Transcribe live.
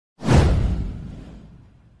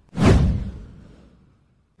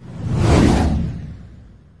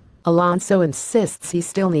Alonso insists he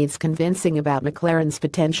still needs convincing about McLaren's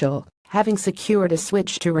potential, having secured a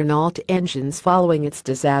switch to Renault engines following its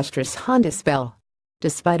disastrous Honda spell.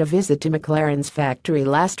 Despite a visit to McLaren's factory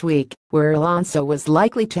last week, where Alonso was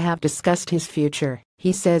likely to have discussed his future,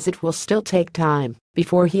 he says it will still take time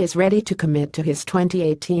before he is ready to commit to his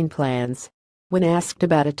 2018 plans. When asked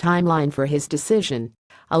about a timeline for his decision,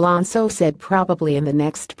 Alonso said probably in the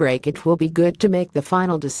next break it will be good to make the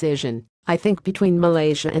final decision. I think between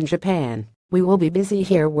Malaysia and Japan, we will be busy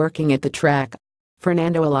here working at the track.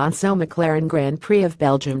 Fernando Alonso McLaren Grand Prix of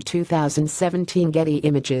Belgium 2017 Getty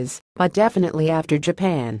Images, but definitely after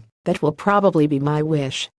Japan. That will probably be my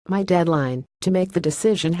wish, my deadline, to make the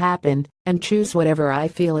decision happen and choose whatever I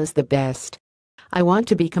feel is the best. I want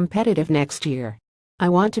to be competitive next year. I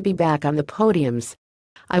want to be back on the podiums.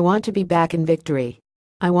 I want to be back in victory.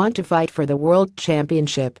 I want to fight for the World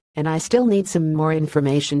Championship, and I still need some more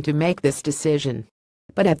information to make this decision.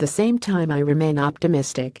 But at the same time I remain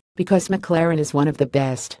optimistic, because McLaren is one of the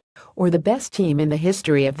best, or the best team in the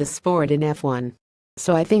history of the sport in F1.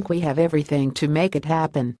 So I think we have everything to make it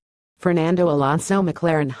happen. Fernando Alonso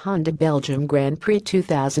McLaren Honda Belgium Grand Prix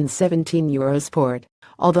 2017 Eurosport.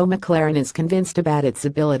 Although McLaren is convinced about its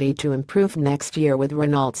ability to improve next year with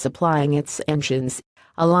Renault supplying its engines,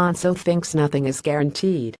 Alonso thinks nothing is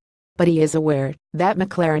guaranteed. But he is aware that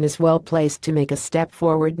McLaren is well placed to make a step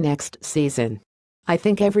forward next season. I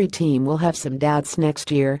think every team will have some doubts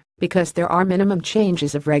next year because there are minimum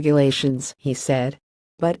changes of regulations, he said.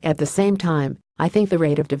 But at the same time, I think the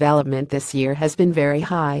rate of development this year has been very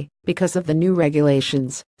high because of the new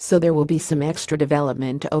regulations, so there will be some extra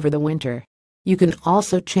development over the winter. You can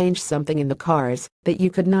also change something in the cars that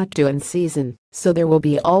you could not do in season, so there will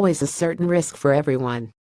be always a certain risk for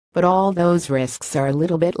everyone. But all those risks are a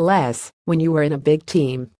little bit less when you are in a big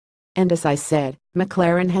team. And as I said,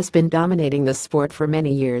 McLaren has been dominating the sport for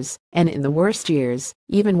many years, and in the worst years,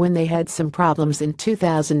 even when they had some problems in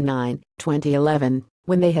 2009, 2011,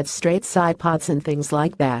 when they had straight side pods and things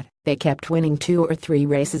like that, they kept winning 2 or 3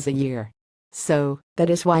 races a year. So, that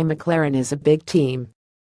is why McLaren is a big team.